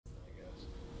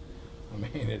I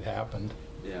mean, it happened.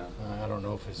 Yeah. I don't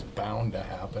know if it's bound to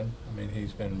happen. I mean,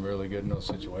 he's been really good in those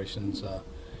situations.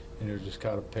 Just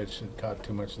caught a pitch that caught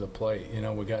too much of the plate.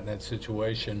 We got in that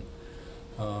situation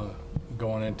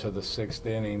going into the 6th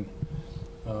inning.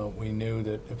 We knew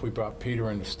that if we brought Peter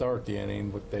in to start the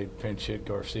inning, they'd pinch hit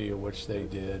Garcia, which they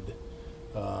did,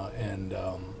 and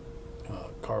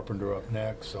Carpenter up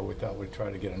next. So we thought we'd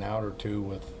try to get an out or two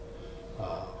with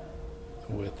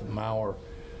Mauer.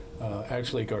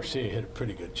 Actually, Garcia hit a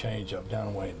pretty good changeup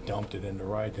down the way and dumped it into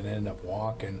right, and ended up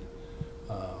walking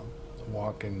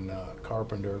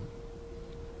Carpenter.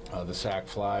 The sac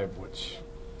fly, which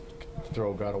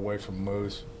throw got away from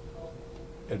Moose,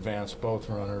 advanced both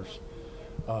runners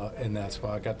in that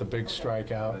spot. Got the big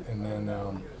strikeout, and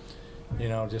then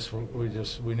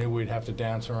we knew we'd have to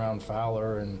dance around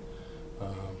Fowler and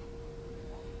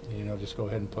just go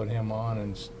ahead and put him on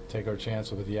and take our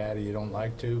chance with Yadi. You don't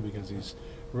like to because he's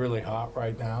really hot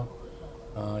right now.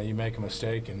 You make a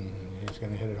mistake and he's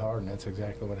going to hit it hard, and that's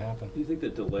exactly what happened. Do you think the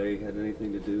delay had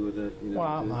anything to do with it? Well,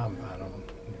 I don't.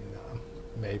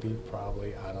 Maybe,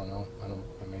 probably. I don't know. I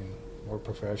mean, we're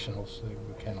professionals. So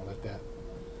we can't let that.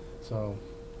 So,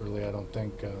 really, I don't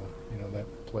think that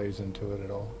plays into it at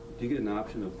all. Do you get an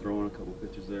option of throwing a couple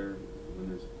pitches there when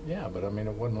there's? Yeah, but I mean,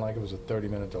 it wasn't like it was a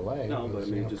 30-minute delay. No, it was,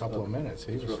 but I mean, a couple of minutes.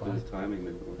 He was fine. His timing,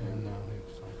 maybe. Yeah, no, he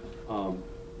was fine.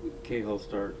 Cahill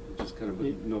start just kind of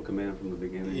no command from the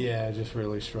beginning. Yeah, just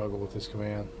really struggled with his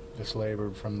command. Just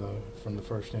labored from the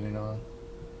first inning on.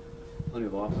 Plenty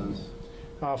of offense.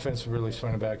 Offense really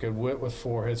swinging back good. Witt with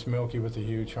 4 hits, Milky with a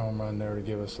huge home run there to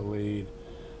give us the lead.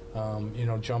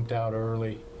 Jumped out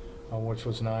early, which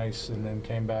was nice, and then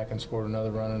came back and scored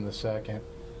another run in the 2nd.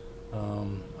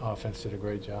 Offense did a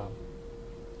great job,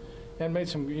 and made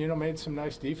some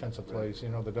nice defensive plays.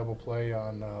 The double play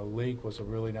on Leak was a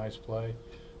really nice play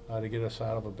to get us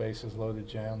out of a bases loaded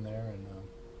jam there, and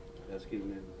Esky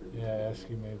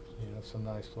made some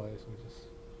nice plays. We just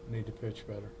need to pitch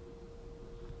better.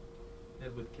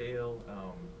 Ned, with Cahill,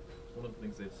 one of the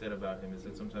things they've said about him is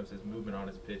that sometimes his movement on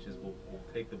his pitches will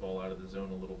take the ball out of the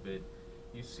zone a little bit.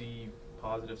 You see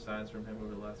positive signs from him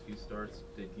over the last few starts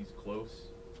that he's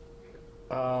close?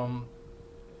 I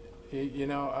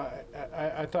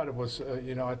thought it was,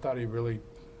 I thought he really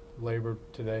labored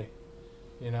today.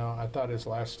 I thought his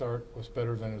last start was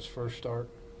better than his first start.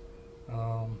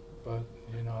 But,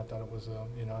 I thought it was,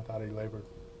 I thought he labored.